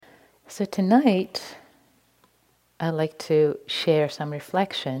So tonight, I'd like to share some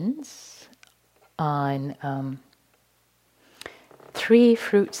reflections on 3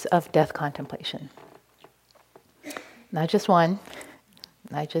 fruits of death contemplation. Not just 1,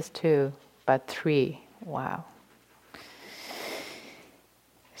 not just 2, but 3. Wow.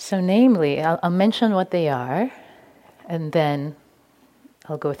 So namely, I'll mention what they are, and then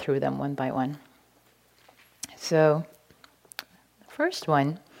I'll go through them one by one. So, the first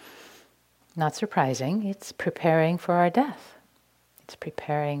one, not surprising, it's preparing for our death. It's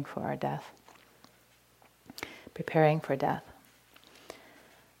preparing for our death. Preparing for death.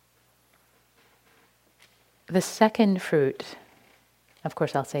 The second fruit, of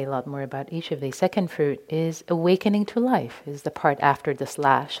course I'll say a lot more about each of these. Second fruit is awakening to life, is the part after the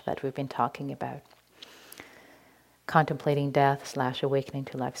slash that we've been talking about. Contemplating death / awakening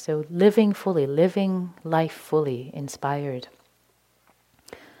to life. So living fully, living life fully, inspired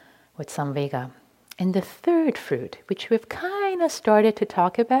with samvega. And the third fruit, which we've kind of started to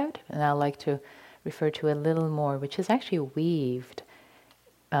talk about, and I'd like to refer to a little more, which is actually weaved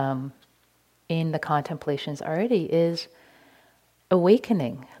in the contemplations already, is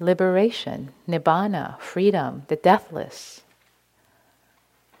awakening, liberation, nibbana, freedom, the deathless,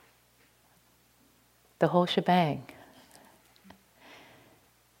 the whole shebang.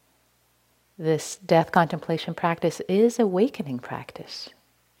 This death contemplation practice is awakening practice.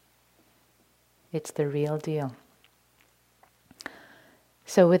 It's the real deal.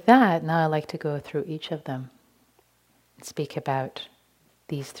 So with that, now I'd like to go through each of them and speak about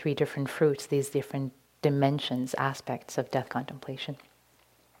these 3 different fruits, these different dimensions, aspects of death contemplation.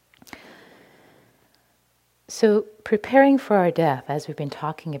 So preparing for our death, as we've been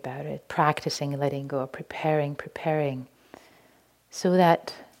talking about it, practicing letting go, preparing, so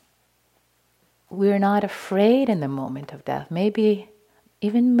that we're not afraid in the moment of death. Maybe,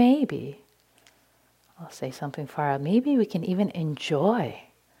 I'll say something far out, maybe we can even enjoy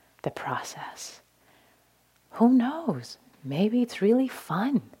the process. Who knows? Maybe it's really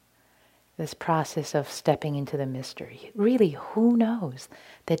fun, this process of stepping into the mystery. Really, who knows?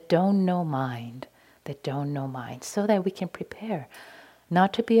 That don't know mind, so that we can prepare,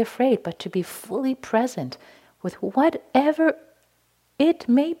 not to be afraid, but to be fully present with whatever it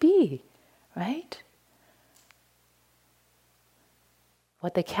may be, right?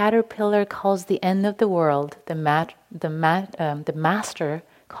 What the caterpillar calls the end of the world, the master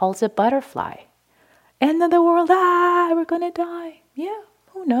calls a butterfly. End of the world, we're going to die. Yeah,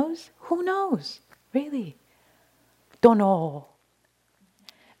 who knows? Who knows? Really? Don't know.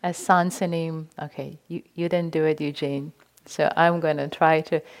 As Sansanim, okay, you didn't do it, Eugene. So I'm going to try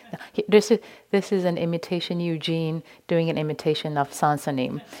to... This is an imitation, Eugene doing an imitation of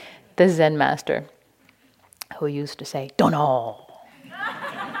Sansanim, the Zen master, who used to say, don't know.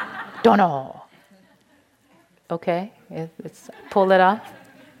 Don't know. Okay? Let's pull it off.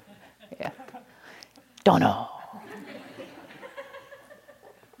 Yeah. Don't know.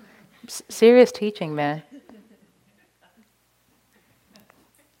 Serious teaching, man.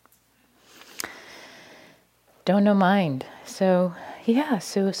 Don't know mind. So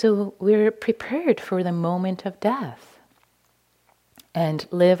we're prepared for the moment of death and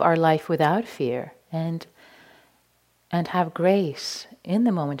live our life without fear and have grace in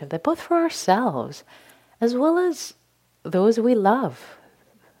the moment of death, both for ourselves as well as those we love.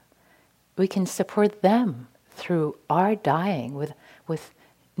 We can support them through our dying with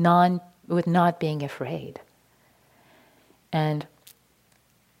not being afraid. And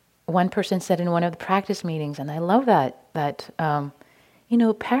one person said in one of the practice meetings, and I love that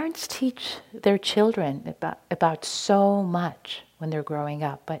parents teach their children about so much when they're growing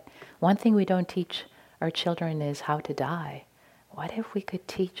up, but one thing we don't teach our children is how to die. What if we could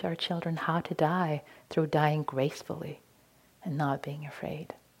teach our children how to die through dying gracefully and not being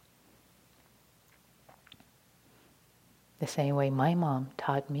afraid? The same way my mom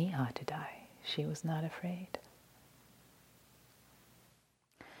taught me how to die. She was not afraid.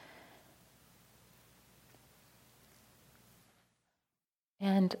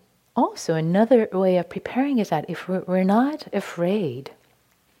 And also another way of preparing is that if we're not afraid,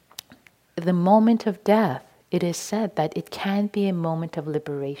 the moment of death, it is said that it can be a moment of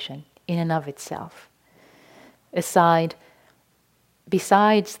liberation in and of itself. Besides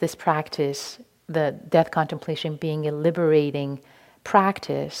this practice, the death contemplation being a liberating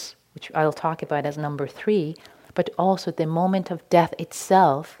practice, which I'll talk about as number 3, but also the moment of death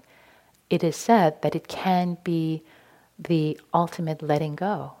itself, it is said that it can be the ultimate letting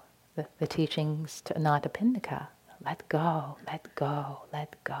go, the teachings to anatta. Let go, let go,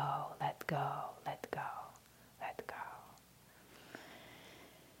 let go, let go, let go, let go.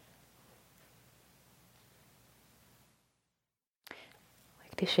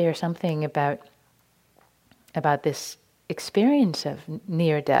 to share something about this experience of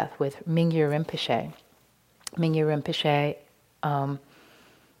near death with Mingyur Rinpoche. Mingyur Rinpoche,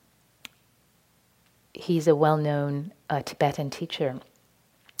 he's a well-known Tibetan teacher,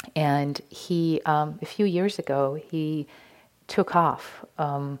 and he a few years ago he took off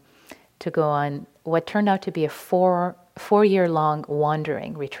to go on what turned out to be a four-year-long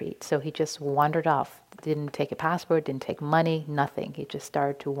wandering retreat. So he just wandered off, didn't take a passport, didn't take money, nothing. He just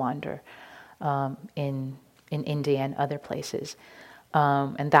started to wander in India and other places,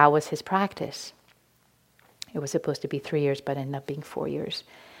 and that was his practice. It was supposed to be 3 years, but ended up being 4 years.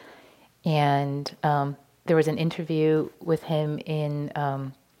 And there was an interview with him in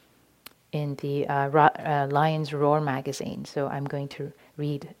the Lion's Roar magazine. So I'm going to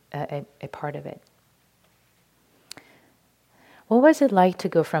read a part of it. What was it like to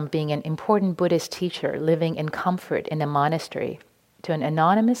go from being an important Buddhist teacher living in comfort in a monastery to an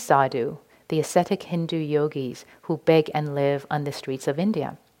anonymous sadhu, the ascetic Hindu yogis who beg and live on the streets of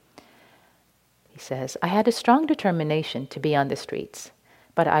India? He says, I had a strong determination to be on the streets,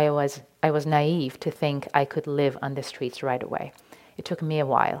 but I was naive to think I could live on the streets right away. It took me a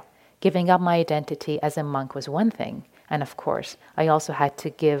while. Giving up my identity as a monk was one thing, and of course, I also had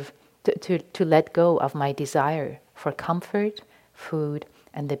to let go of my desire for comfort, food,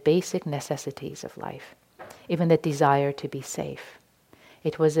 and the basic necessities of life, even the desire to be safe.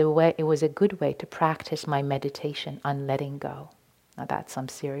 It was a good way to practice my meditation on letting go. Now that's some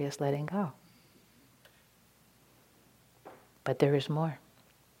serious letting go. But there is more.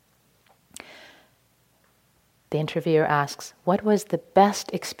 The interviewer asks, what was the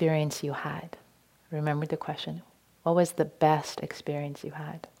best experience you had? Remember the question. What was the best experience you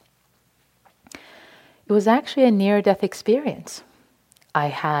had? It was actually a near-death experience I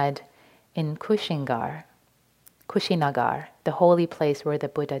had in Kushinagar, the holy place where the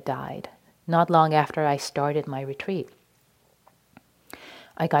Buddha died, not long after I started my retreat.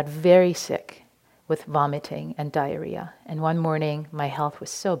 I got very sick with vomiting and diarrhea, and one morning my health was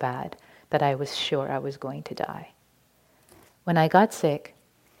so bad that I was sure I was going to die. When I got sick,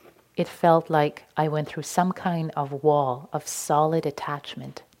 it felt like I went through some kind of wall of solid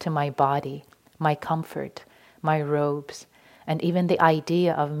attachment to my body, my comfort, my robes, and even the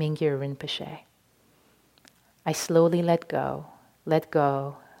idea of Mingyur Rinpoche. I slowly let go, let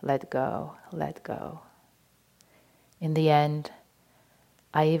go, let go, let go. In the end,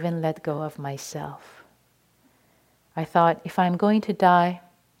 I even let go of myself. I thought, if I'm going to die,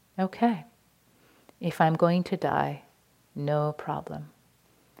 okay. If I'm going to die, no problem.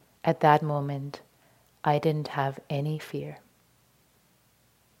 At that moment, I didn't have any fear.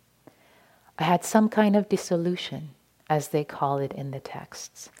 I had some kind of dissolution, as they call it in the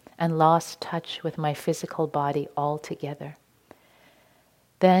texts, and lost touch with my physical body altogether.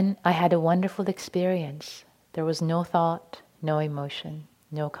 Then I had a wonderful experience. There was no thought, no emotion,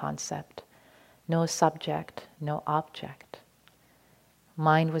 no concept, no subject, no object.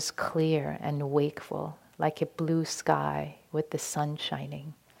 Mind was clear and wakeful, like a blue sky with the sun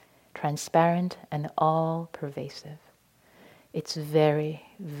shining, transparent and all-pervasive. It's very,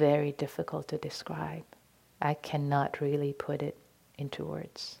 very difficult to describe. I cannot really put it into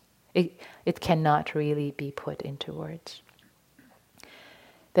words. It cannot really be put into words.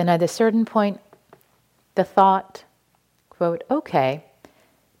 Then at a certain point, the thought, quote, okay,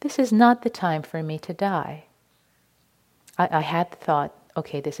 this is not the time for me to die. I had thought,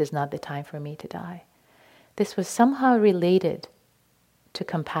 okay, this is not the time for me to die. This was somehow related to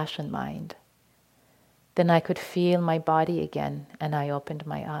compassion mind. Then I could feel my body again, and I opened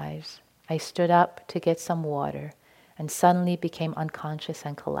my eyes. I stood up to get some water, and suddenly became unconscious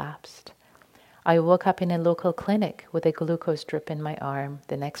and collapsed. I woke up in a local clinic with a glucose drip in my arm.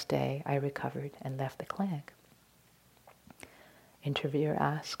 The next day, I recovered and left the clinic. Interviewer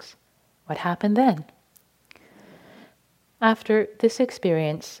asks, what happened then? After this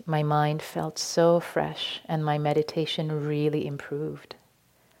experience, my mind felt so fresh and my meditation really improved.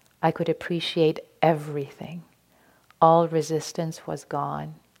 I could appreciate everything. All resistance was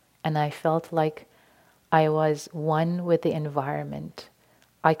gone, and I felt like I was one with the environment.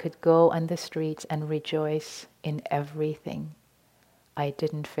 I could go on the streets and rejoice in everything. I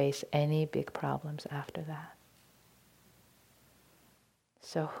didn't face any big problems after that.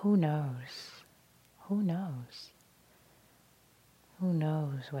 So who knows? Who knows? Who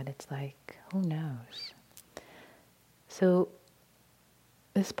knows what it's like? Who knows? So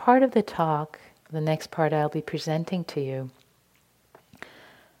this part of the talk, the next part I'll be presenting to you,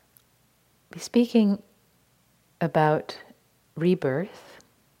 be speaking about rebirth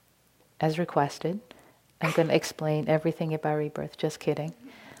as requested. I'm going to explain everything about rebirth, just kidding.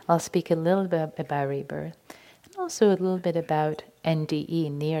 I'll speak a little bit about rebirth, and also a little bit about NDE,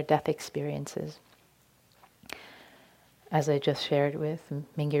 near-death experiences, as I just shared with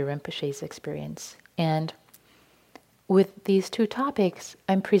Mingyur Rinpoche's experience. And with these two topics,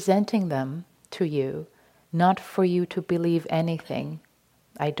 I'm presenting them to you, not for you to believe anything.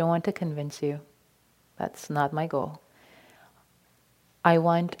 I don't want to convince you. That's not my goal. I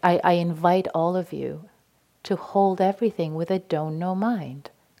invite all of you to hold everything with a don't know mind,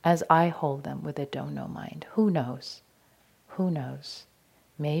 as I hold them with a don't know mind. Who knows? Who knows?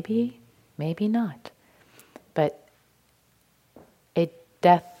 Maybe, maybe not. But a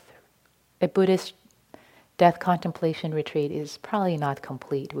Buddhist death contemplation retreat is probably not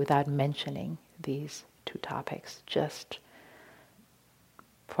complete without mentioning these two topics, just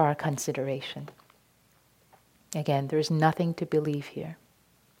for our consideration. Again, there's nothing to believe here.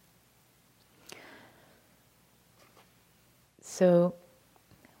 So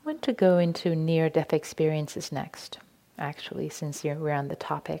I want to go into near-death experiences next, actually, since we're on the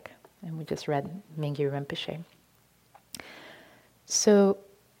topic, and we just read Mingyur Rinpoche. So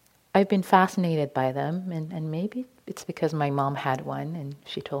I've been fascinated by them, and maybe it's because my mom had one and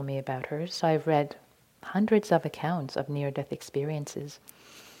she told me about hers. So I've read hundreds of accounts of near-death experiences.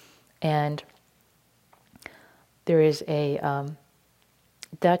 And there is a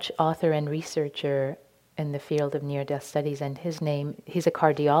Dutch author and researcher in the field of near-death studies, and he's a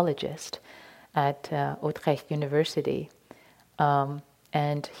cardiologist at Utrecht University.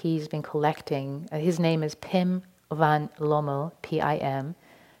 And he's been collecting, his name is Pim van Lommel, P-I-M,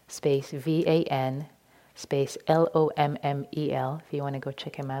 space V-A-N, space L-O-M-M-E-L, if you want to go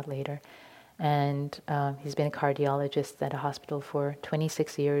check him out later. And he's been a cardiologist at a hospital for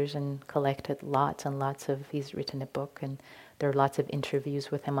 26 years and collected lots and lots of, he's written a book, and there are lots of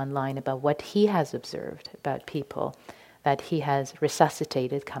interviews with him online about what he has observed about people that he has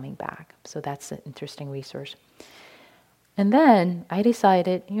resuscitated coming back. So that's an interesting resource. And then I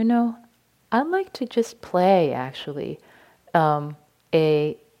decided, I'd like to just play, actually,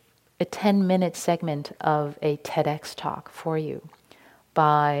 a 10-minute segment of a TEDx talk for you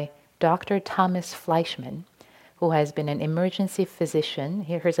by Dr. Thomas Fleischman, who has been an emergency physician.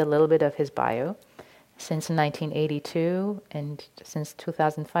 Here's a little bit of his bio. Since 1982 and since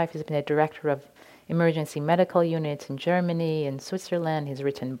 2005, he's been a director of emergency medical units in Germany and Switzerland. He's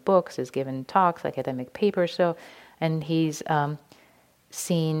written books, he's given talks, academic papers, and he's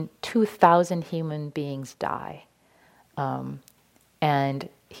seen 2,000 human beings die. And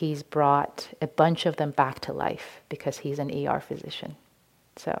he's brought a bunch of them back to life because he's an ER physician.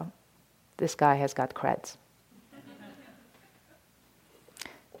 So this guy has got creds.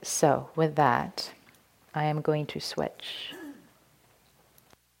 So with that, I am going to switch.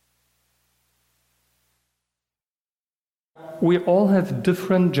 We all have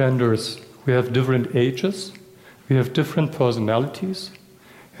different genders, we have different ages, we have different personalities,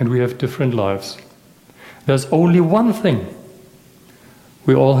 and we have different lives. There's only one thing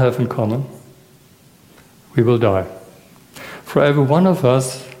we all have in common. We will die. For every one of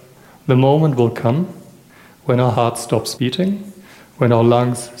us, the moment will come when our heart stops beating, when our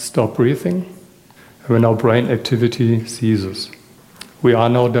lungs stop breathing, and when our brain activity ceases. We are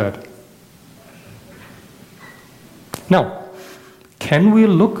now dead. Now, can we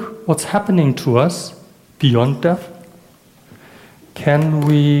look what's happening to us beyond death? Can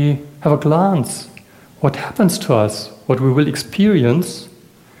we have a glance what happens to us, what we will experience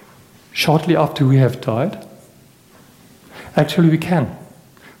shortly after we have died? Actually, we can.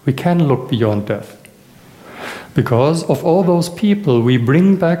 We can look beyond death. Because of all those people we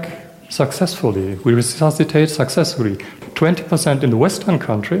bring back successfully, we resuscitate successfully, 20% in the Western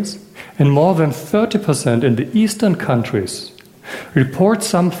countries and more than 30% in the Eastern countries report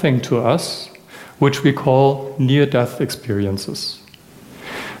something to us which we call near-death experiences.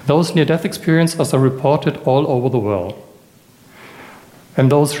 Those near-death experiences are reported all over the world.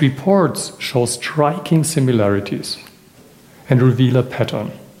 And those reports show striking similarities and reveal a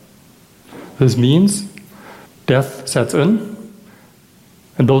pattern. This means death sets in,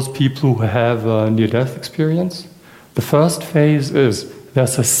 and those people who have a near-death experience, the first phase is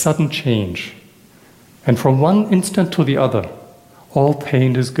there's a sudden change. And from one instant to the other, all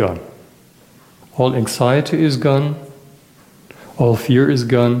pain is gone. All anxiety is gone. All fear is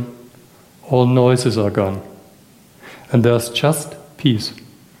gone. All noises are gone. And there's just peace,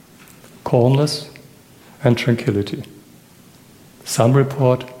 calmness, and tranquility. Some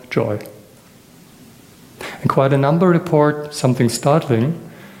report joy. And quite a number report something startling.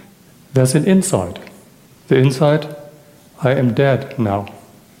 There's an insight. The insight, I am dead now.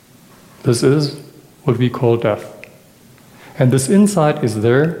 This is what we call death. And this insight is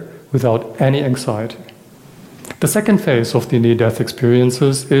there without any anxiety. The second phase of the near-death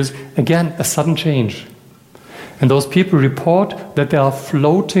experiences is, again, a sudden change. And those people report that they are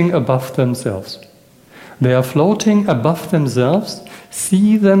floating above themselves. They are floating above themselves,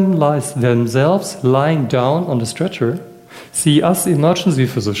 see themselves lying down on the stretcher, see us emergency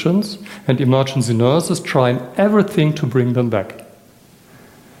physicians and emergency nurses trying everything to bring them back.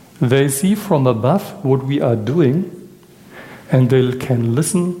 They see from above what we are doing, and they can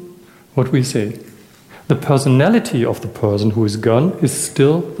listen what we say. The personality of the person who is gone is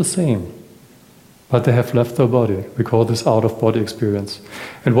still the same, but they have left their body. We call this out-of-body experience.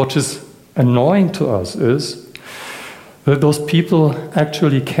 And what is annoying to us is that those people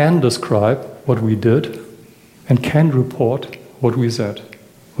actually can describe what we did and can report what we said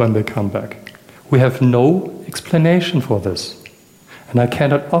when they come back. We have no explanation for this. And I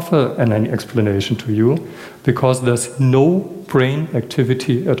cannot offer any explanation to you because there's no brain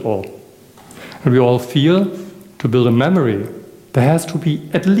activity at all. And we all feel to build a memory, there has to be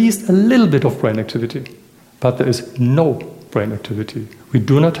at least a little bit of brain activity. But there is no brain activity. We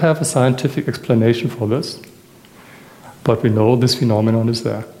do not have a scientific explanation for this, but we know this phenomenon is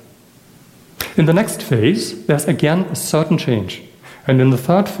there. In the next phase, there's again a certain change. And in the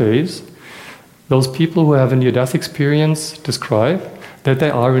third phase, those people who have a near-death experience describe that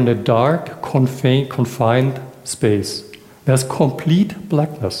they are in a dark, confined space. There's complete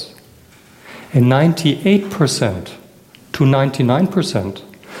blackness. And 98% to 99%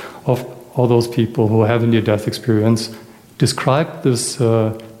 of all those people who have a near-death experience describe this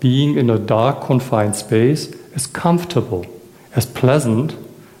being in a dark, confined space as comfortable, as pleasant,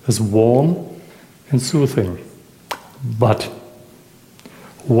 as warm and soothing. But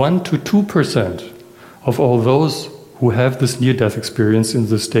 1 to 2% of all those who have this near-death experience in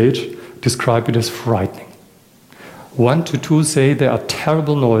this stage describe it as frightening. 1 to 2 say there are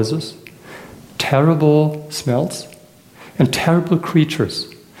terrible noises, terrible smells, and terrible creatures.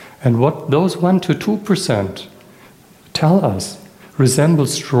 And what those 1 to 2% tell us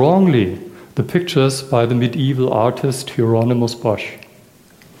resembles strongly the pictures by the medieval artist Hieronymus Bosch.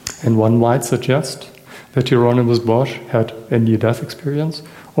 And one might suggest that Hieronymus Bosch had a near-death experience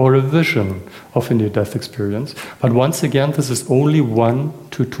or a vision of a near-death experience. But once again, this is only 1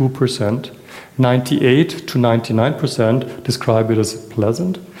 to 2%. 98 to 99% describe it as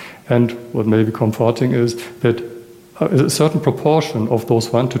pleasant. And what may be comforting is that a certain proportion of those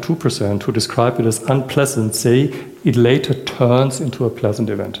 1 to 2% who describe it as unpleasant say it later turns into a pleasant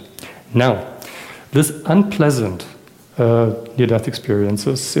event. Now, this unpleasant near-death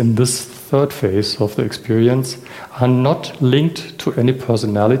experiences in this third phase of the experience are not linked to any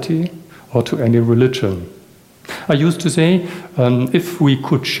personality or to any religion. I used to say, if we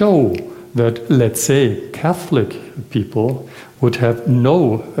could show that, let's say, Catholic people would have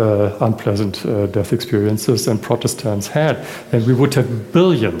no unpleasant death experiences and Protestants had, then we would have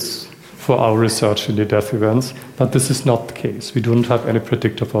billions for our research in near-death events, but this is not the case. We don't have any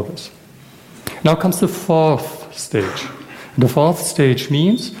predictor for this. Now comes the fourth stage. And the fourth stage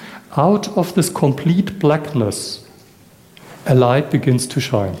means out of this complete blackness, a light begins to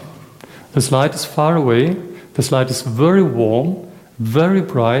shine. This light is far away. This light is very warm, very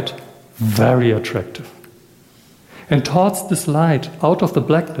bright, very attractive. And towards this light, out of the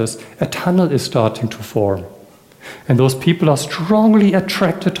blackness, a tunnel is starting to form. And those people are strongly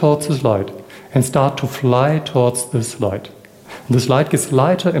attracted towards this light and start to fly towards this light. And this light gets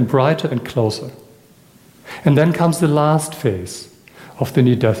lighter and brighter and closer. And then comes the last phase of the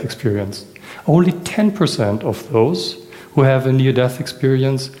near-death experience. Only 10% of those who have a near-death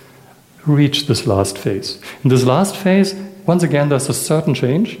experience reach this last phase. In this last phase, once again, there's a certain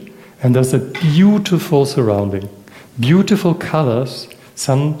change, and there's a beautiful surrounding, beautiful colors,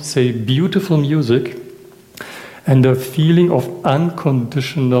 some say beautiful music, and a feeling of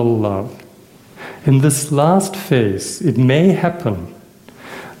unconditional love. In this last phase, it may happen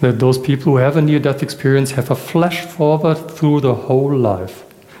that those people who have a near-death experience have a flash forward through the whole life,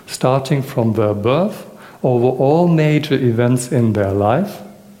 starting from their birth over all major events in their life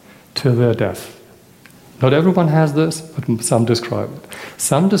till their death. Not everyone has this, but some describe it.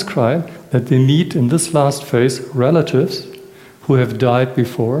 Some describe that they meet in this last phase relatives who have died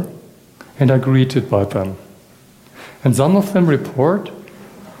before and are greeted by them. And some of them report,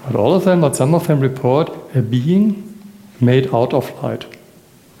 not all of them, but some of them report a being made out of light.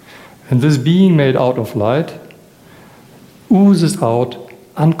 And this being made out of light oozes out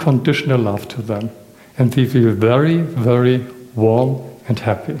unconditional love to them. And they feel very, very warm and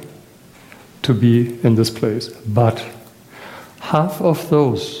happy to be in this place. But half of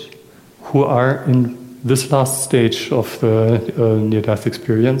those who are in this last stage of the near-death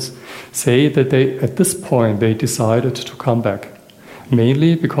experience say that at this point they decided to come back,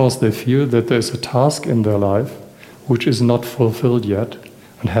 mainly because they feel that there's a task in their life which is not fulfilled yet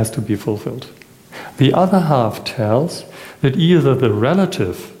and has to be fulfilled. The other half tells that either the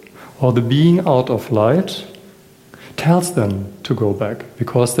relative or the being out of light tells them to go back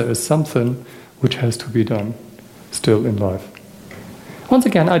because there is something which has to be done still in life. Once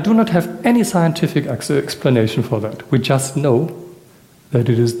again, I do not have any scientific explanation for that. We just know that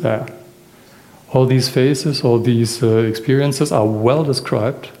it is there. All these phases, all these experiences are well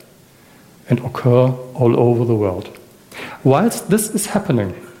described and occur all over the world. Whilst this is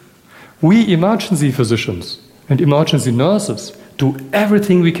happening, we emergency physicians and emergency nurses do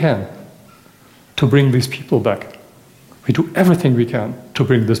everything we can to bring these people back. We do everything we can to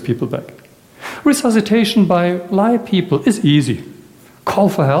bring these people back. Resuscitation by live people is easy. Call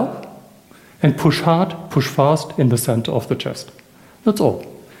for help and push hard, push fast in the center of the chest. That's all.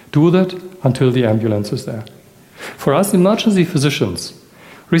 Do that until the ambulance is there. For us emergency physicians,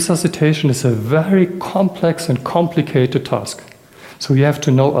 resuscitation is a very complex and complicated task. So you have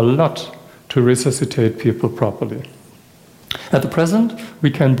to know a lot to resuscitate people properly. At the present,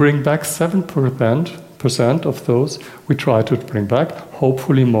 we can bring back 7% of those we try to bring back,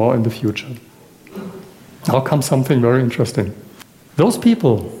 hopefully more in the future. Now comes something very interesting. Those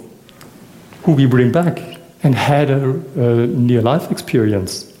people who we bring back and had a near-life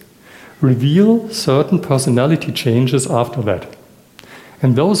experience reveal certain personality changes after that.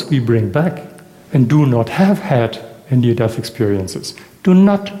 And those we bring back and do not have had near-death experiences do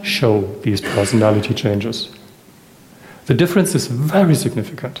not show these personality changes. The difference is very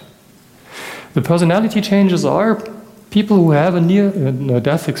significant. The personality changes are people who have a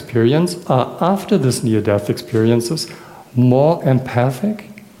near-death experience are, after this near-death experiences, more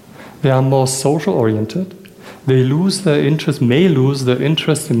empathic, they are more social-oriented, they may lose their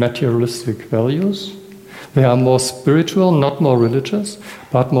interest in materialistic values, they are more spiritual, not more religious,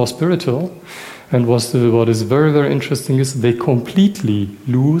 but more spiritual. And what is very, very interesting is they completely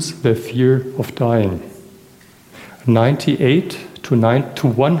lose their fear of dying. 98 to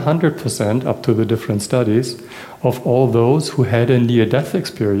 100%, up to the different studies, of all those who had a near-death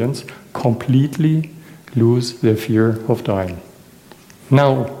experience completely lose their fear of dying.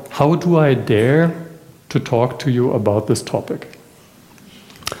 Now, how do I dare to talk to you about this topic?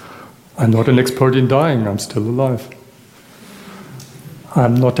 I'm not an expert in dying, I'm still alive.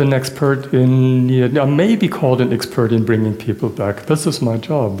 I'm not an expert I may be called an expert in bringing people back. This is my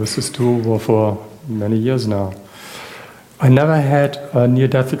job. This is true for many years now. I never had a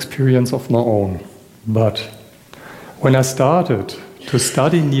near-death experience of my own. But when I started to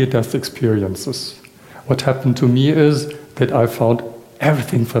study near-death experiences, what happened to me is that I found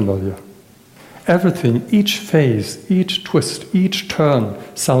everything familiar. Everything, each phase, each twist, each turn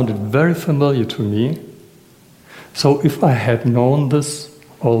sounded very familiar to me. So if I had known this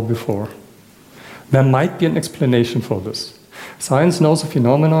all before, there might be an explanation for this. Science knows a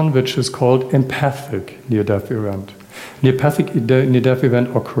phenomenon which is called empathic near-death event. Empathic near-death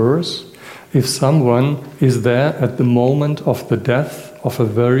event occurs if someone is there at the moment of the death of a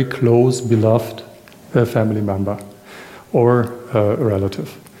very close, beloved family member or a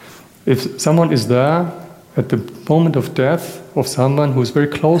relative. If someone is there at the moment of death of someone who is very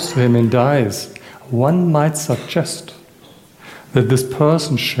close to him and dies, one might suggest that this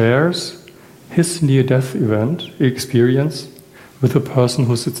person shares his near-death event experience with the person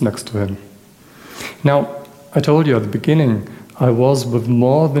who sits next to him. Now, I told you at the beginning, I was with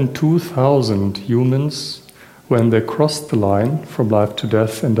more than 2,000 humans when they crossed the line from life to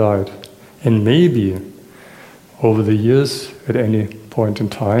death and died. And maybe over the years, at any point in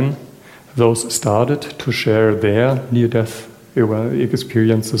time, those started to share their near-death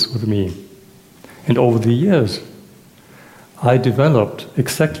experiences with me. And over the years, I developed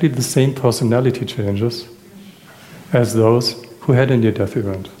exactly the same personality changes as those who had a near-death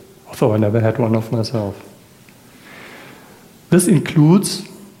event, although I never had one of myself. This includes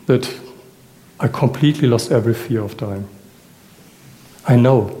that I completely lost every fear of dying. I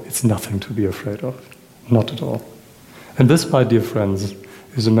know it's nothing to be afraid of, not at all. And this, my dear friends,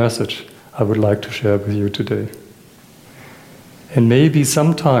 is a message I would like to share with you today. And maybe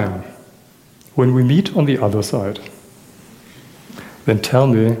sometime, when we meet on the other side, then tell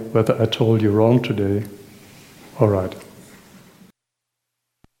me whether I told you wrong today or right.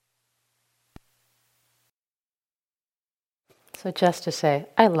 So just to say,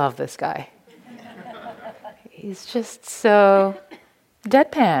 I love this guy. He's just so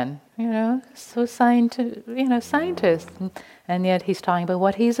deadpan. so scientist, and yet he's talking about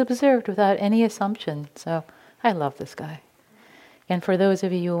what he's observed without any assumption. So I love this guy. And for those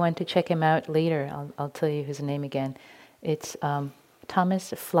of you who want to check him out later, I'll tell you his name again. It's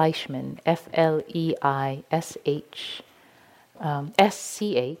Thomas Fleischmann, Fleischmann,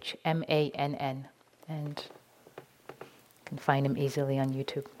 and you can find him easily on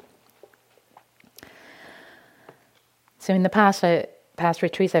YouTube. So in the past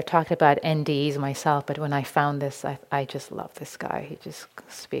retreats, I've talked about NDEs myself, but when I found this, I just love this guy. He just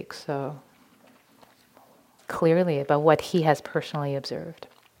speaks so clearly about what he has personally observed.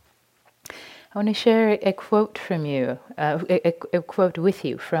 I want to share a quote from you, a quote with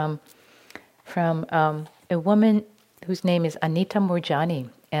you from a woman whose name is Anita Moorjani,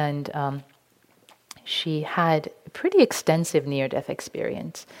 and she had a pretty extensive near-death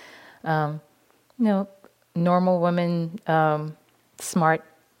experience. Normal woman, smart.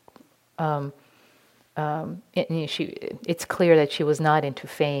 It's clear that she was not into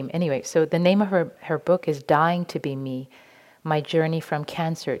fame. Anyway, so the name of her book is "Dying to Be Me: My Journey from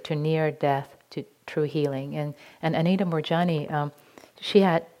Cancer to Near Death to True Healing." And Anita Moorjani, she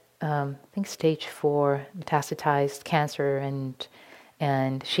had I think stage 4 metastatized cancer,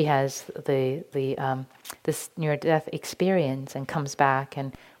 and she has this near death experience and comes back,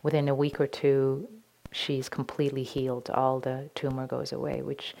 and within a week or two, she's completely healed. All the tumor goes away,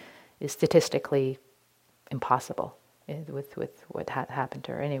 which is statistically impossible with what had happened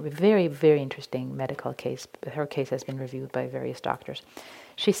to her. Anyway, very, very interesting medical case. Her case has been reviewed by various doctors.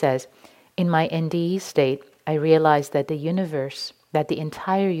 She says, "In my NDE state, I realized that the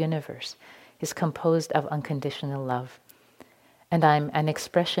entire universe is composed of unconditional love. And I'm an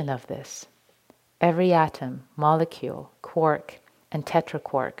expression of this. Every atom, molecule, quark, and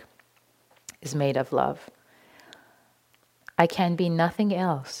tetraquark is made of love. I can be nothing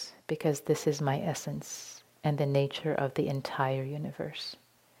else because this is my essence and the nature of the entire universe.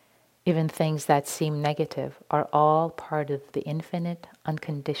 Even things that seem negative are all part of the infinite,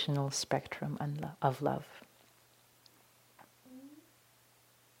 unconditional spectrum of love."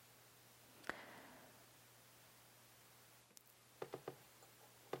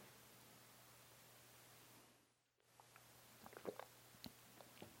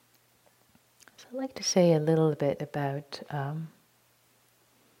 So I'd like to say a little bit about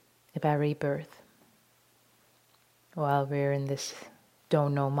rebirth while we're in this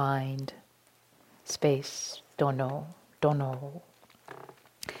don't know mind space. Don't know.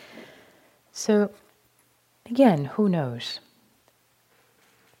 So again, who knows?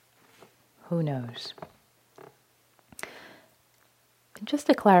 Who knows? Just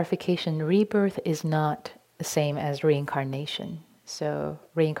a clarification, rebirth is not the same as reincarnation. So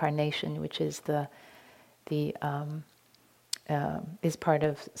reincarnation, which is is part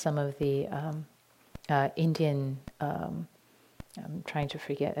of some of the Indian. I'm trying to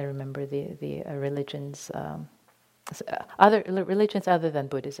forget. I remember the religions, other religions other than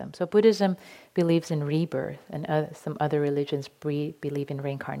Buddhism. So Buddhism believes in rebirth, and some other religions believe in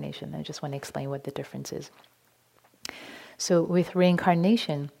reincarnation. I just want to explain what the difference is. So with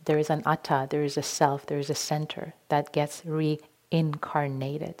reincarnation, there is an atta, there is a self, there is a center that gets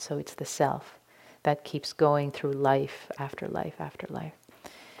reincarnated. So it's the self that keeps going through life after life after life.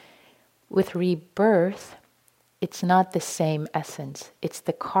 With rebirth, it's not the same essence. It's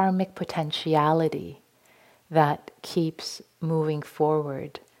the karmic potentiality that keeps moving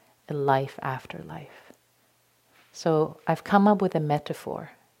forward life after life. So I've come up with a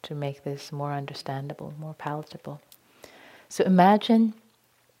metaphor to make this more understandable, more palatable. So imagine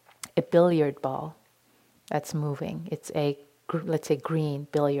a billiard ball that's moving. It's let's say, green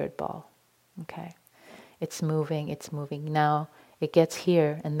billiard ball. Okay, it's moving. Now it gets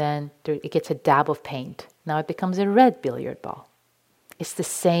here, and then it gets a dab of paint. Now it becomes a red billiard ball. It's the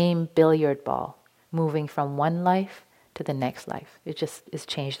same billiard ball moving from one life to the next life. It just is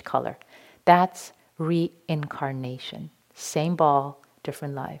changed color. That's reincarnation. Same ball,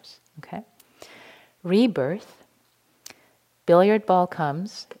 different lives. Okay, rebirth. Billiard ball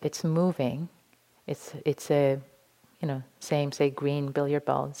comes. It's moving. It's a same, say, green billiard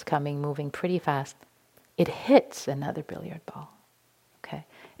ball. It's coming, moving pretty fast. It hits another billiard ball. Okay,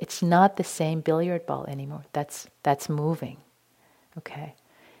 it's not the same billiard ball anymore. That's moving. Okay,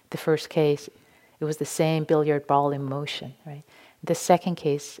 the first case, it was the same billiard ball in motion, right? The second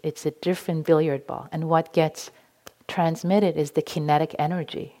case, it's a different billiard ball, and what gets transmitted is the kinetic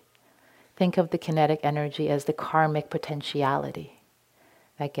energy. Think of the kinetic energy as the karmic potentiality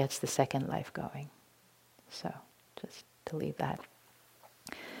that gets the second life going. So, just to leave that.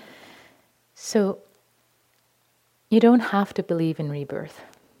 So, you don't have to believe in rebirth.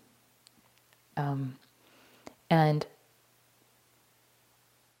 And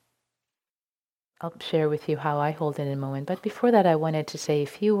I'll share with you how I hold it in a moment. But before that, I wanted to say a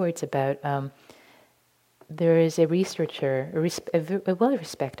few words about there is a researcher, a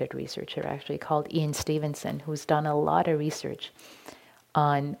well-respected researcher actually, called Ian Stevenson, who's done a lot of research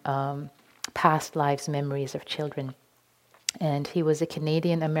on past lives memories of children. And he was a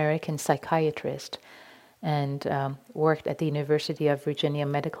Canadian-American psychiatrist and worked at the University of Virginia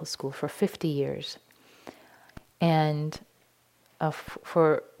Medical School for 50 years. And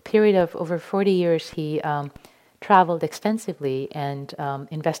for a period of over 40 years, he traveled extensively and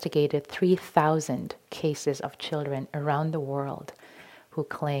investigated 3,000 cases of children around the world who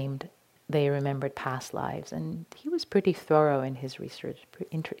claimed they remembered past lives. And he was pretty thorough in his research,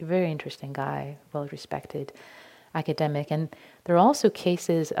 very interesting guy, well-respected academic. And there are also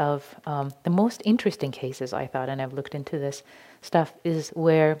cases of, the most interesting cases, I thought, and I've looked into this stuff, is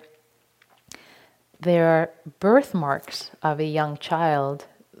where there are birthmarks of a young child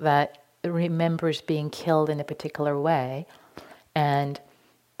that remembers being killed in a particular way, and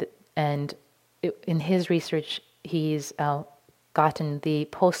in his research, he's gotten the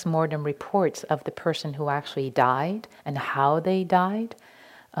post-mortem reports of the person who actually died and how they died,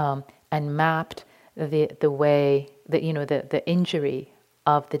 and mapped the way that the injury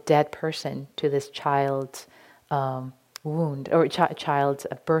of the dead person to this child's wound or child's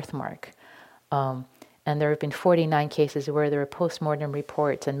birthmark. And there have been 49 cases where there are post-mortem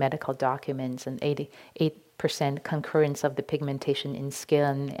reports and medical documents, and 88% concurrence of the pigmentation in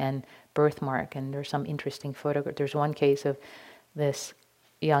skin and birthmark. And there's some interesting photographs. There's one case of this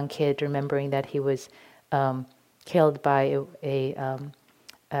young kid remembering that he was killed by a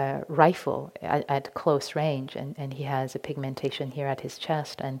rifle at close range, and he has a pigmentation here at his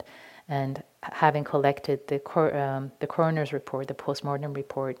chest, and having collected the coroner's report, the post-mortem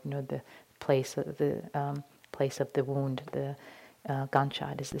report, the place of the wound, the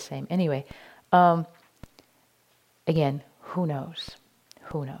gunshot is the same. Anyway, again, who knows?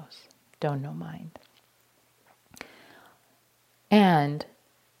 Who knows? Don't know mind. And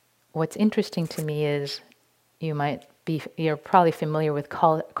what's interesting to me is you're probably familiar with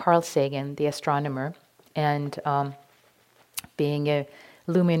Carl Sagan, the astronomer, and being a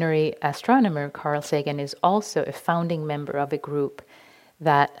luminary astronomer, Carl Sagan is also a founding member of a group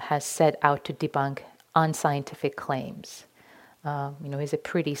that has set out to debunk unscientific claims. He's a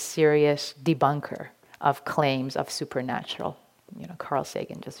pretty serious debunker of claims of supernatural. Carl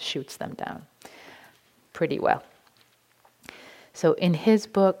Sagan just shoots them down pretty well. So in his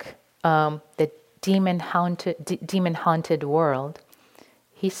book, The Demon-Haunted World,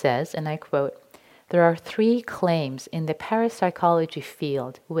 he says, and I quote, "There are 3 claims in the parapsychology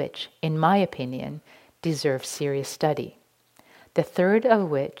field which, in my opinion, deserve serious study. The third of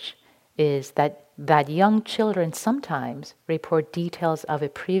which is that young children sometimes report details of a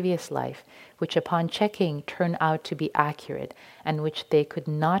previous life which upon checking turn out to be accurate and which they could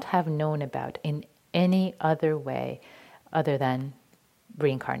not have known about in any other way other than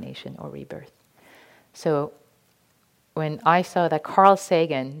reincarnation or rebirth." So when I saw that Carl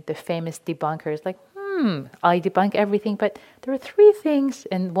Sagan, the famous debunker, is like, I debunk everything, but there are 3 things,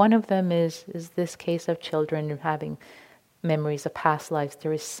 and one of them is this case of children having memories of past lives.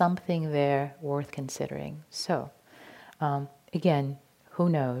 There is something there worth considering. So, again, who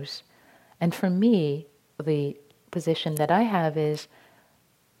knows? And for me, the position that I have is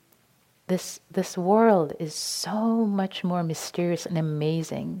this world is so much more mysterious and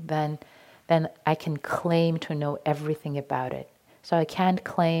amazing than I can claim to know everything about it. So I can't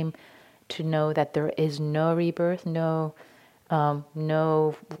claim to know that there is no rebirth, no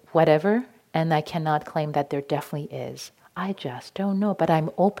whatever, and I cannot claim that there definitely is. I just don't know, but I'm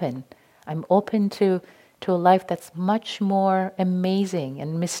open. I'm open to a life that's much more amazing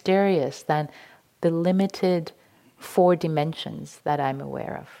and mysterious than the limited 4 dimensions that I'm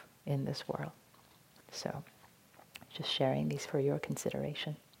aware of in this world. So, just sharing these for your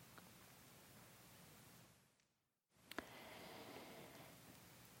consideration.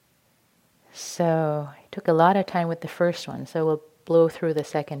 So, I took a lot of time with the first one, so we'll blow through the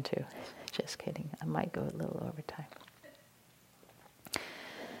second 2. Just kidding, I might go a little over time.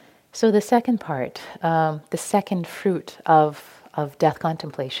 So the second part, the second fruit of death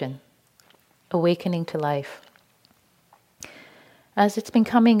contemplation, awakening to life. As it's been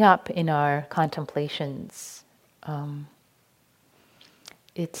coming up in our contemplations,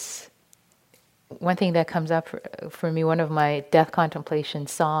 it's one thing that comes up for me. One of my death contemplation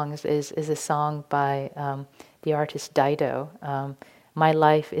songs is a song by the artist Dido, "My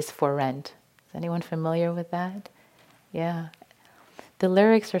Life is for Rent." Is anyone familiar with that? Yeah. The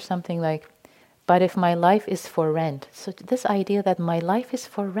lyrics are something like, But if my life is for rent, so this idea that my life is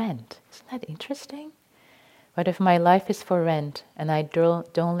for rent, isn't that interesting? But if my life is for rent and I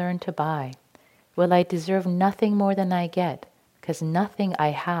don't learn to buy, will I deserve nothing more than I get? Because nothing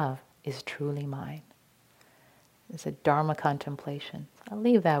I have is truly mine. It's a Dharma contemplation. I'll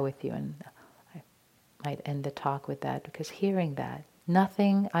leave that with you, and I might end the talk with that, because hearing that,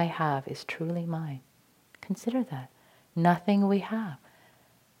 nothing I have is truly mine. Consider that. Nothing we have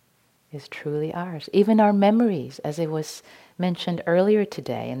is truly ours. Even our memories, as it was mentioned earlier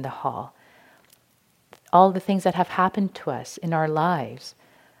today in the hall, all the things that have happened to us in our lives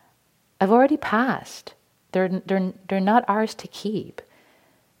have already passed. They're not ours to keep.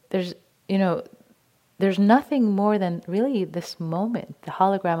 There's nothing more than really this moment, the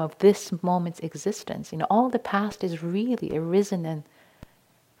hologram of this moment's existence. All the past is really arisen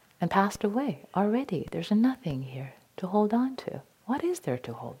and passed away already. There's nothing here to hold on to. What is there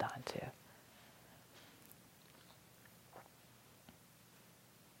to hold on to?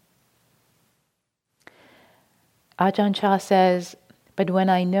 Ajahn Chah says, but when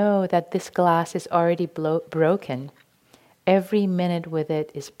I know that this glass is already broken, every minute with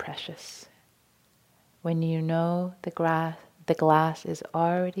it is precious. When you know the glass is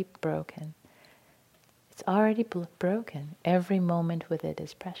already broken, it's already broken. Every moment with it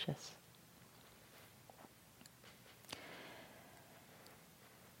is precious.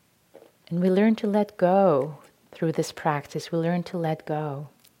 And we learn to let go through this practice. We learn to let go.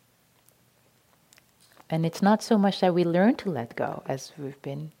 And it's not so much that we learn to let go, as we've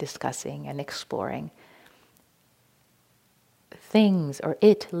been discussing and exploring. Things, or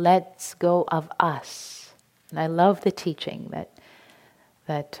it lets go of us. And I love the teaching that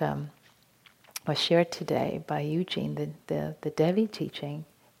was shared today by Eugene, the Devi teaching.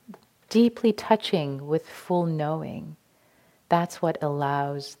 Deeply touching with full knowing. That's what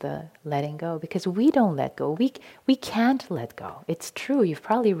allows the letting go, because we don't let go. We can't let go. It's true. You've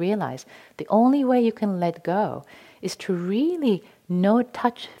probably realized the only way you can let go is to really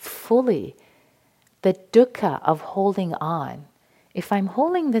touch fully the dukkha of holding on. If I'm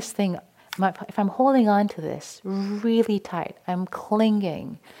holding this thing, if I'm holding on to this really tight, I'm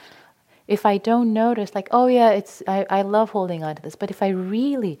clinging. If I don't notice, like, oh yeah, I love holding on to this, but if I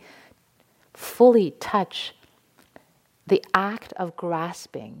really fully touch the act of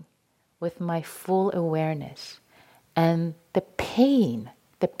grasping with my full awareness, and the pain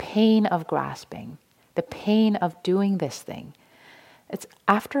of grasping, the pain of doing this thing, it's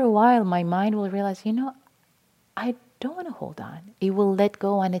after a while my mind will realize, I don't want to hold on. It will let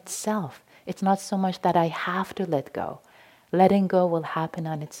go on itself. It's not so much that I have to let go. Letting go will happen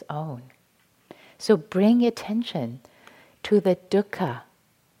on its own. So bring attention to the dukkha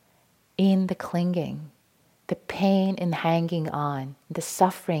in the clinging, the pain in hanging on, the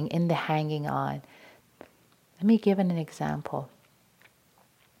suffering in the hanging on. Let me give an example.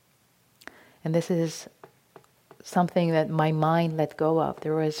 And this is something that my mind let go of.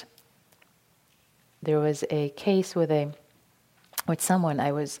 There was a case with someone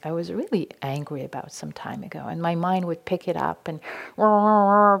I was really angry about some time ago, and my mind would pick it up and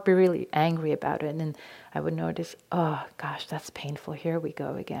be really angry about it, and I would notice, oh gosh, that's painful. Here we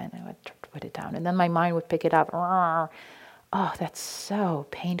go again. I would put it down, and then my mind would pick it up. Oh, that's so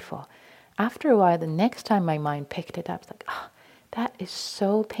painful. After a while, the next time my mind picked it up, it's like, oh, that is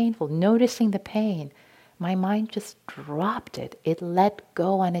so painful. Noticing the pain, my mind just dropped it. It let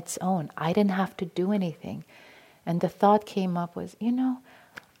go on its own. I didn't have to do anything. And the thought came up was,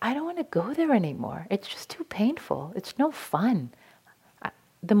 I don't want to go there anymore. It's just too painful. It's no fun.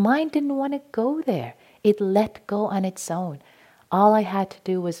 The mind didn't want to go there. It let go on its own. All I had to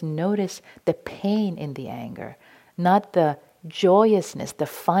do was notice the pain in the anger, not the joyousness, the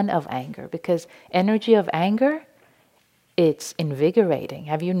fun of anger. Because energy of anger, it's invigorating.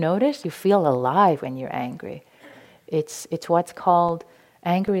 Have you noticed? You feel alive when you're angry. It's what's called,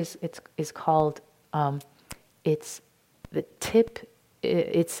 anger is called, it's the tip,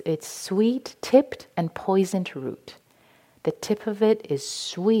 it's sweet, tipped, and poisoned root. The tip of it is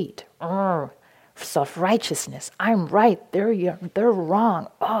sweet, self-righteousness. I'm right, they're wrong.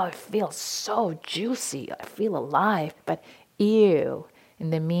 Oh, it feels so juicy. I feel alive, but ew. In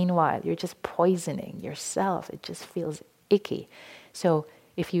the meanwhile, you're just poisoning yourself. It just feels icky. So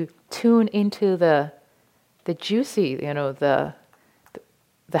if you tune into the juicy, the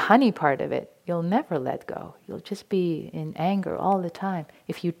honey part of it, you'll never let go. You'll just be in anger all the time.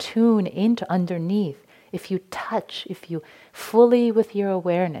 If you tune into underneath, if you touch, if you fully with your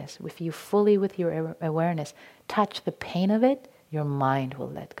awareness, touch the pain of it, your mind will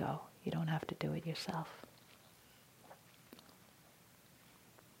let go. You don't have to do it yourself.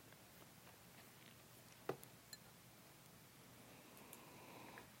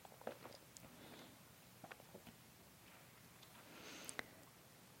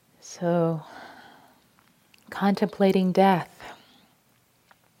 So, contemplating death,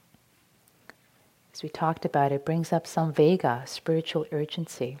 as we talked about, it brings up samvega, spiritual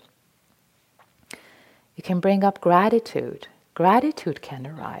urgency. It can bring up gratitude. Gratitude can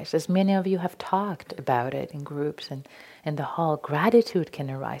arise, as many of you have talked about it in groups and in the hall. Gratitude can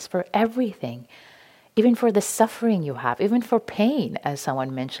arise for everything, even for the suffering you have, even for pain, as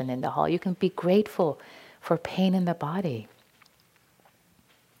someone mentioned in the hall. You can be grateful for pain in the body.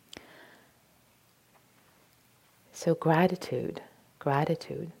 So gratitude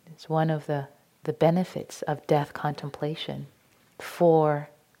is one of the benefits of death contemplation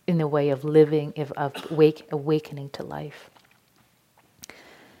in the way of living, awakening to life.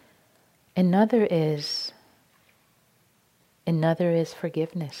 Another is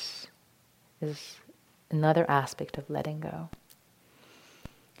forgiveness, is another aspect of letting go.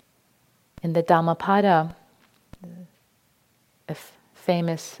 In the Dhammapada, a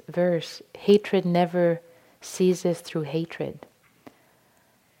famous verse, hatred never ceases through hatred.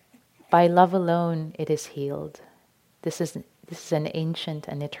 By love alone it is healed. This is an ancient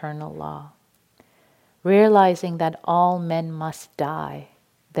and eternal law. Realizing that all men must die,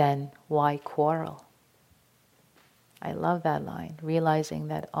 then why quarrel? I love that line. Realizing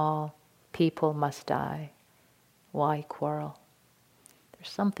that all people must die, why quarrel? There's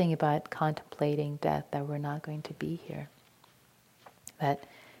something about contemplating death that we're not going to be here. That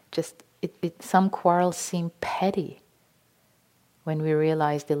just some quarrels seem petty when we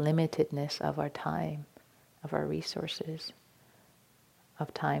realize the limitedness of our time, of our resources,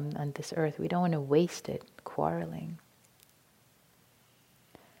 of time on this earth. We don't want to waste it quarreling.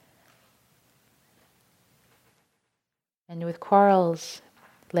 And with quarrels,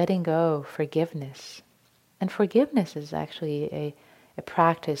 letting go, forgiveness. And forgiveness is actually a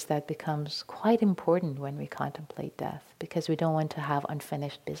practice that becomes quite important when we contemplate death, because we don't want to have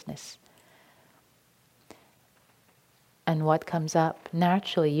unfinished business. And what comes up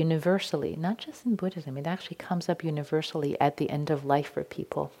naturally, universally, not just in Buddhism, it actually comes up universally at the end of life for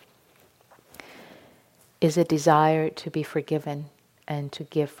people, is a desire to be forgiven and to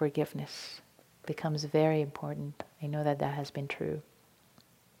give forgiveness. It becomes very important. I know that has been true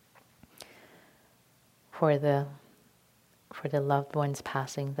for the loved ones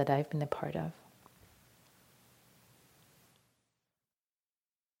passing that I've been a part of.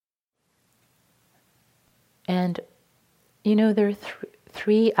 And there are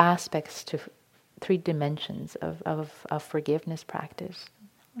three aspects to three dimensions of forgiveness practice.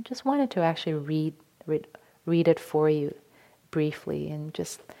 I just wanted to actually read it for you briefly and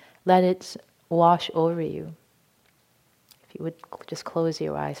just let it wash over you. If you would just close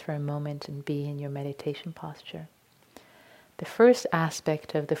your eyes for a moment and be in your meditation posture. The first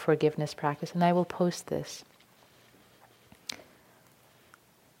aspect of the forgiveness practice, and I will post this,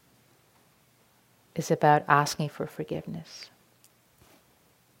 is about asking for forgiveness.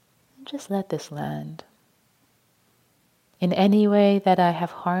 Just let this land. In any way that I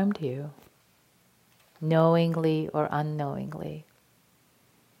have harmed you, knowingly or unknowingly,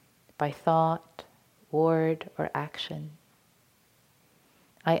 by thought, word, or action,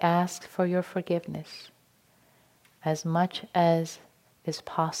 I ask for your forgiveness as much as is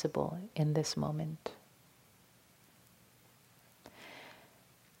possible in this moment.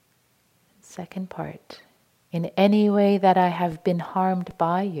 Second part, in any way that I have been harmed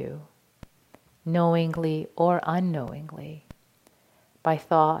by you, knowingly or unknowingly, by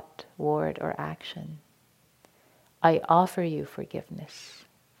thought, word, or action, I offer you forgiveness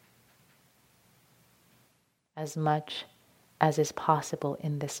as much as is possible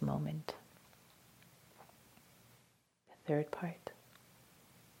in this moment. The third part.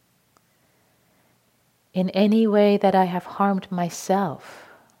 In any way that I have harmed myself,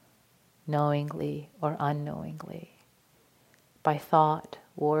 knowingly or unknowingly, by thought,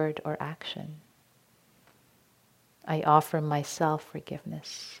 word, or action, I offer myself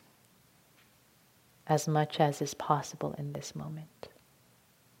forgiveness as much as is possible in this moment.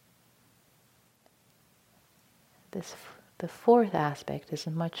 The fourth aspect is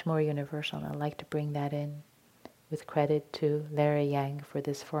much more universal, and I'd like to bring that in with credit to Larry Yang for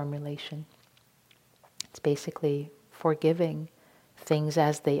this formulation. It's basically forgiving things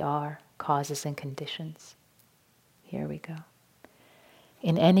as they are, causes and conditions. Here we go.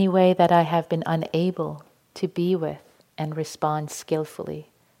 In any way that I have been unable to be with and respond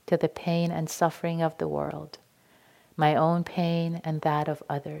skillfully to the pain and suffering of the world, my own pain and that of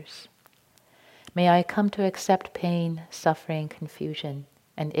others, may I come to accept pain, suffering, confusion,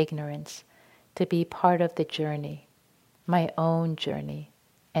 and ignorance to be part of the journey, my own journey,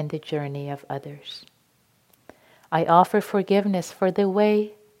 and the journey of others. I offer forgiveness for the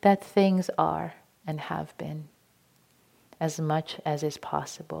way that things are and have been as much as is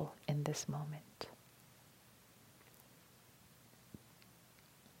possible in this moment.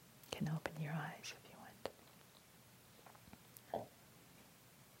 You can open your eyes if you want.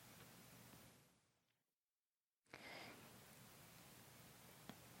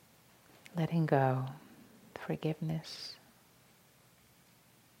 Letting go, forgiveness.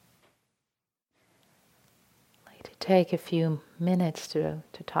 I'd like to take a few minutes to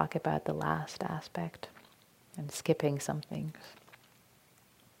talk about the last aspect. I'm skipping some things.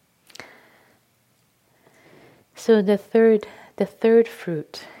 So the third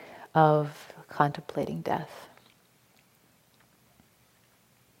fruit of contemplating death.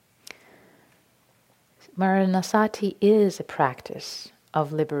 Maranasati is a practice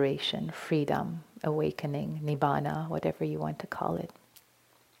of liberation, freedom, awakening, nibbana, whatever you want to call it,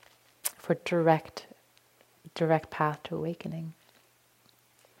 for direct path to awakening.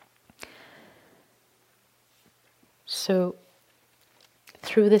 So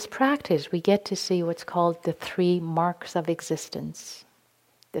through this practice, we get to see what's called the 3 marks of existence.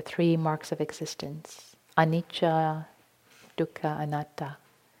 The 3 marks of existence. Anicca, dukkha, anatta.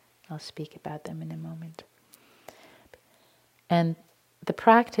 I'll speak about them in a moment. And the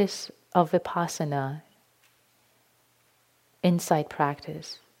practice of vipassana, insight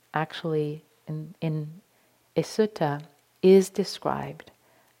practice, actually in a sutta is described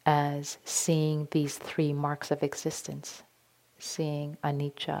as seeing these 3 marks of existence. Seeing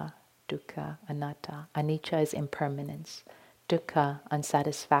anicca, dukkha, anatta. Anicca is impermanence. Dukkha,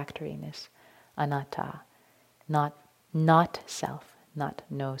 unsatisfactoriness. Anatta, not self, not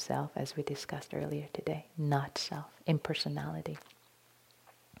no self, as we discussed earlier today. Not self, impersonality.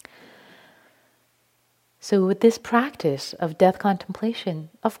 So with this practice of death contemplation,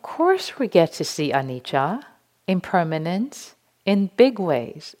 of course we get to see anicca, impermanence, in big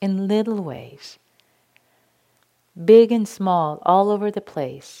ways, in little ways. Big and small, all over the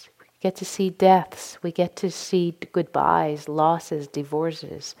place. We get to see deaths, we get to see goodbyes, losses,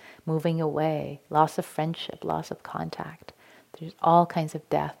 divorces, moving away, loss of friendship, loss of contact. There's all kinds of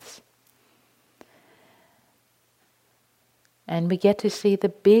deaths. And we get to see the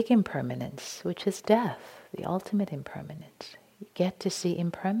big impermanence, which is death, the ultimate impermanence. You get to see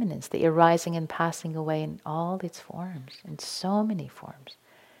impermanence, the arising and passing away in all its forms, in so many forms.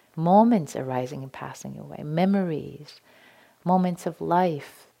 Moments arising and passing away, memories, moments of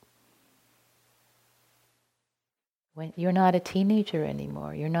life. When you're not a teenager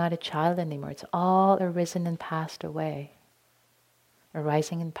anymore, you're not a child anymore, it's all arisen and passed away.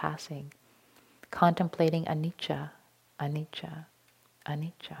 Arising and passing. Contemplating anicca, anicca,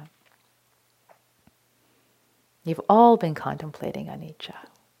 anicca. You've all been contemplating anicca,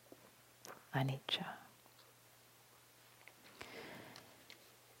 anicca.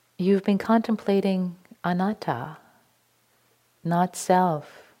 You've been contemplating anatta, not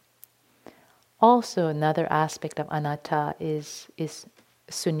self. Also, another aspect of anatta is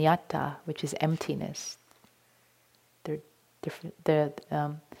sunyata, which is emptiness. They're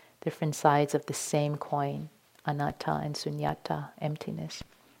different sides of the same coin, anatta and sunyata, emptiness.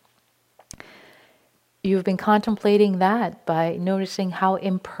 You've been contemplating that by noticing how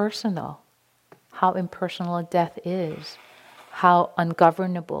impersonal death is, how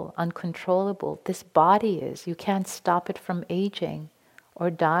ungovernable, uncontrollable this body is. You can't stop it from aging or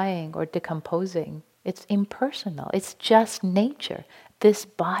dying or decomposing. It's impersonal. It's just nature. This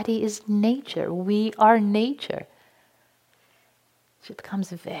body is nature. We are nature. So it becomes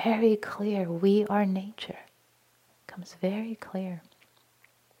very clear. We are nature. It becomes very clear.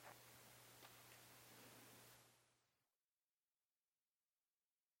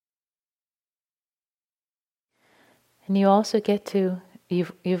 And you also get to,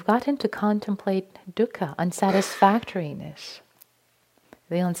 you've gotten to contemplate dukkha, unsatisfactoriness.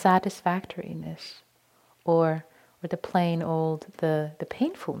 The unsatisfactoriness, or the plain old, the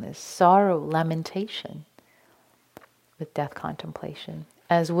painfulness, sorrow, lamentation with death contemplation.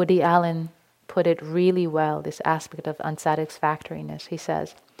 As Woody Allen put it really well, this aspect of unsatisfactoriness, he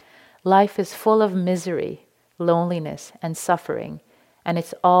says, life is full of misery, loneliness, and suffering, and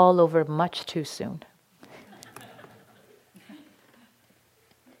it's all over much too soon.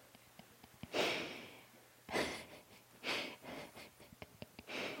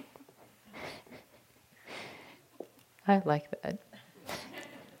 I like that.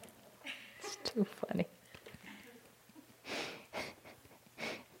 It's too funny.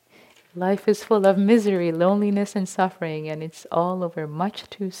 Life is full of misery, loneliness, and suffering, and it's all over much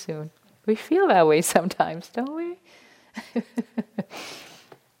too soon. We feel that way sometimes, don't we?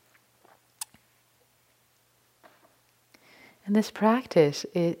 And this practice,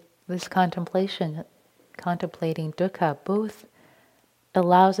 this contemplating dukkha, both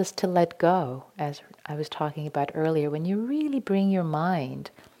allows us to let go, as I was talking about earlier. When you really bring your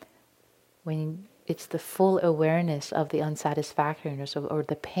mind, when it's the full awareness of the unsatisfactoriness or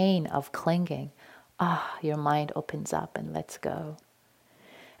the pain of clinging, your mind opens up and lets go.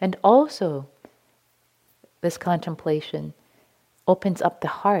 And also, this contemplation opens up the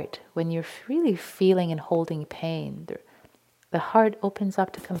heart. When you're really feeling and holding pain, the heart opens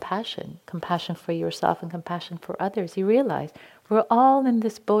up to compassion for yourself and compassion for others. You realize we're all in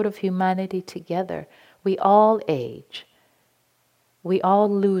this boat of humanity together. We all age. We all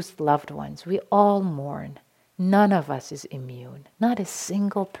lose loved ones. We all mourn. None of us is immune. Not a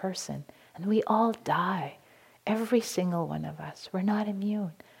single person. And we all die. Every single one of us. We're not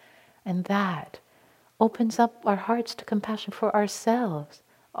immune. And that opens up our hearts to compassion for ourselves.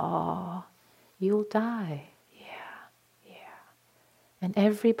 Oh, you'll die. Yeah. And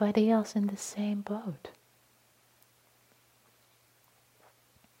everybody else in the same boat.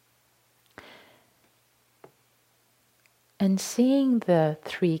 And seeing the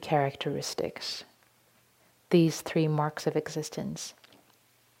three characteristics, these three marks of existence,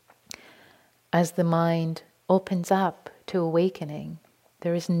 as the mind opens up to awakening,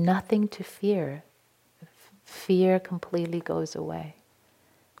 there is nothing to fear. Fear completely goes away.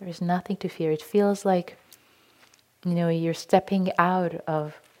 There is nothing to fear. It feels like, you're stepping out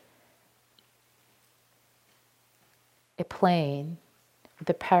of a plane with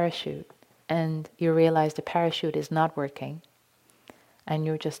a parachute, and you realize the parachute is not working, and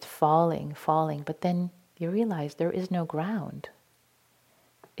you're just falling, but then you realize there is no ground.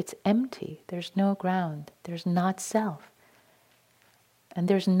 It's empty. There's no ground. There's not self. And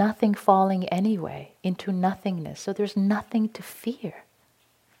there's nothing falling anyway into nothingness. So there's nothing to fear.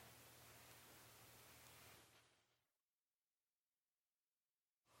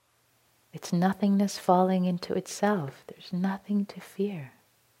 It's nothingness falling into itself. There's nothing to fear.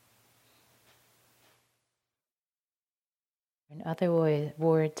 In other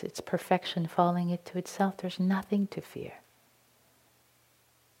words, it's perfection falling into itself. There's nothing to fear.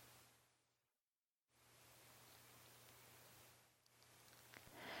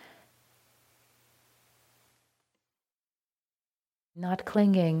 Not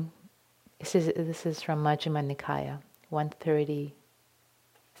clinging. This is from Majjhima Nikaya,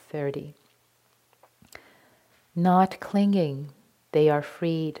 130:30. Not clinging, they are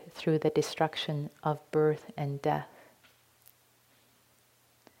freed through the destruction of birth and death.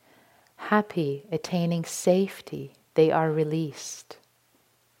 Happy, attaining safety, they are released.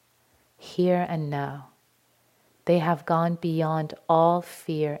 Here and now, they have gone beyond all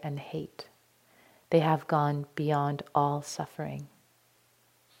fear and hate. They have gone beyond all suffering.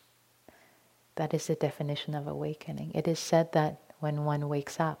 That is the definition of awakening. It is said that when one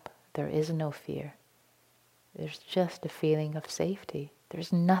wakes up, there is no fear. There's just a feeling of safety.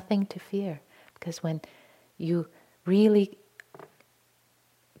 There's nothing to fear. Because when you really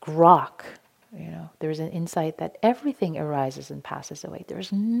grok, there's an insight that everything arises and passes away.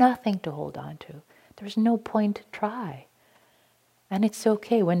 There's nothing to hold on to. There's no point to try. And it's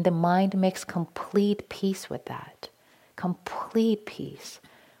okay when the mind makes complete peace with that. Complete peace.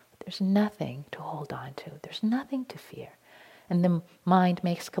 There's nothing to hold on to. There's nothing to fear. And the mind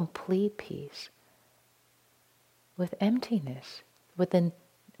makes complete peace with emptiness, with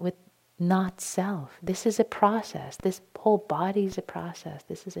not self. This is a process. This whole body is a process.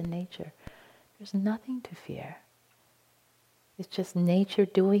 This is a nature. There's nothing to fear. It's just nature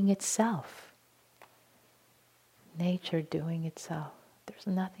doing itself. Nature doing itself. There's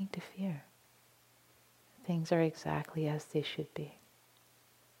nothing to fear. Things are exactly as they should be.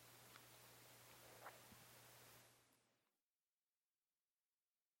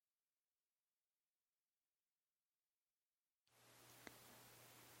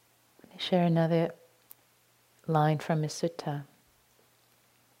 Let me share another line from a sutta.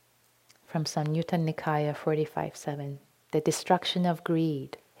 From Samyutta Nikaya 45:7. The destruction of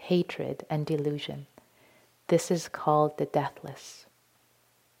greed, hatred, and delusion. This is called the deathless.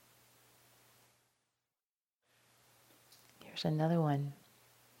 Here's another one.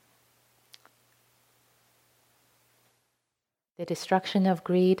 The destruction of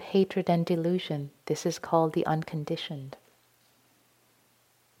greed, hatred, and delusion. This is called the unconditioned.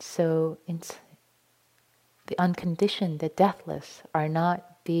 So, the unconditioned, the deathless, are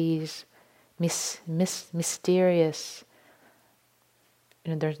not these mysterious,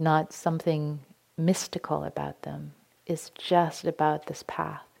 there's not something mystical about them. It's just about this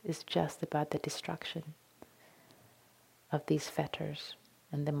path. It's just about the destruction of these fetters,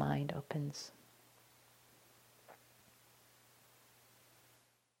 and the mind opens.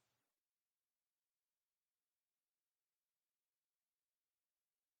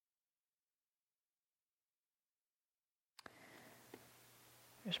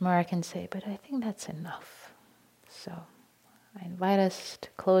 There's more I can say, but I think that's enough. So I invite us to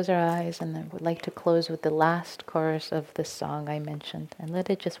close our eyes, and I would like to close with the last chorus of this song I mentioned, and let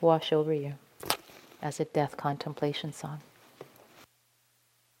it just wash over you as a death contemplation song.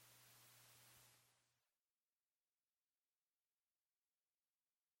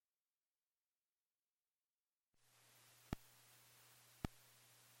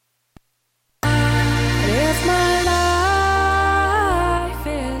 If my life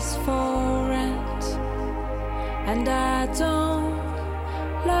is for rent and I don't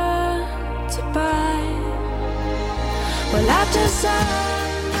learn to buy, well, I've just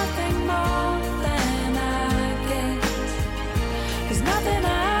earned nothing more than I get, 'cause nothing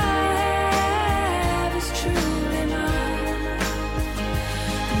I have is truly mine.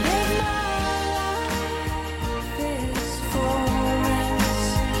 And if my life is for rent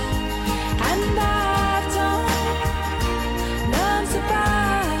and I don't learn to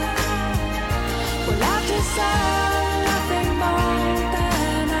buy, well, I've just earned nothing more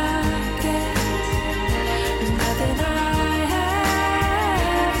than I get. There's nothing I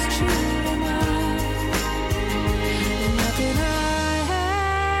have is truly mine. There's nothing I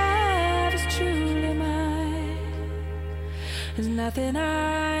have is truly mine. There's nothing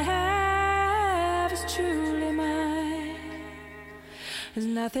I have is truly mine. There's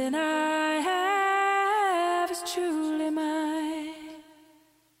nothing I have is truly mine.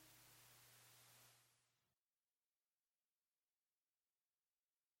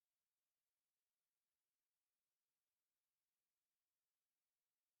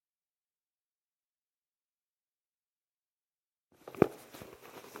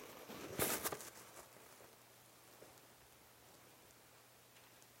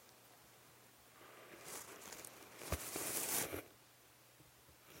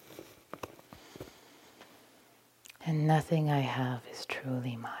 And nothing I have is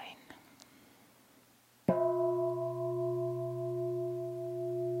truly mine.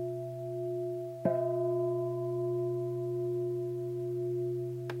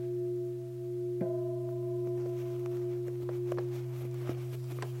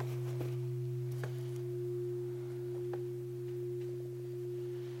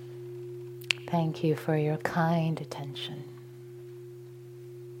 Thank you for your kind attention.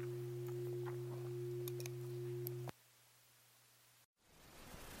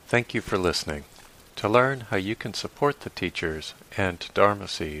 Thank you for listening. To learn how you can support the teachers and Dharma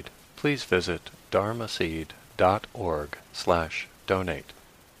Seed, please visit dharmaseed.org/donate.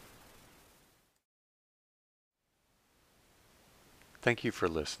 Thank you for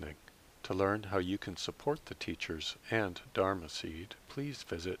listening. To learn how you can support the teachers and Dharma Seed, please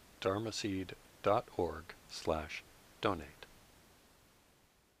visit dharmaseed.org/donate.